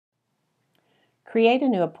Create a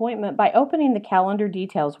new appointment by opening the Calendar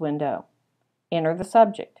Details window. Enter the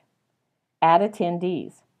subject. Add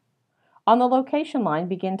attendees. On the location line,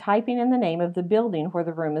 begin typing in the name of the building where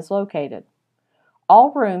the room is located.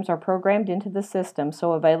 All rooms are programmed into the system,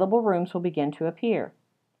 so available rooms will begin to appear.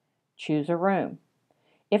 Choose a room.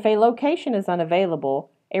 If a location is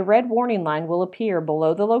unavailable, a red warning line will appear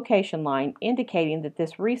below the location line indicating that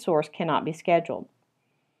this resource cannot be scheduled.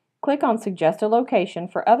 Click on Suggest a Location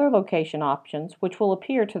for other location options, which will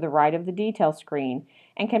appear to the right of the detail screen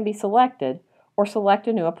and can be selected, or select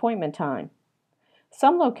a new appointment time.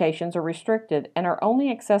 Some locations are restricted and are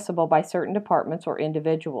only accessible by certain departments or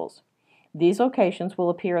individuals. These locations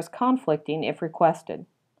will appear as conflicting if requested.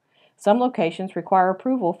 Some locations require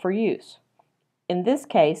approval for use. In this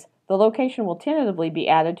case, the location will tentatively be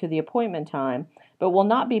added to the appointment time, but will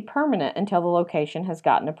not be permanent until the location has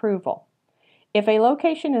gotten approval. If a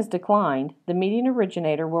location is declined, the meeting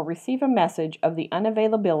originator will receive a message of the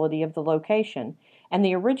unavailability of the location, and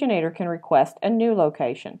the originator can request a new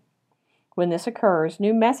location. When this occurs,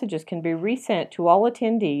 new messages can be resent to all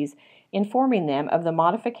attendees, informing them of the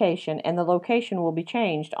modification, and the location will be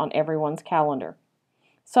changed on everyone's calendar.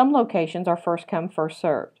 Some locations are first come, first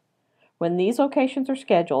served. When these locations are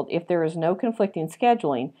scheduled, if there is no conflicting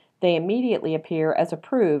scheduling, they immediately appear as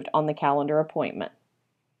approved on the calendar appointment.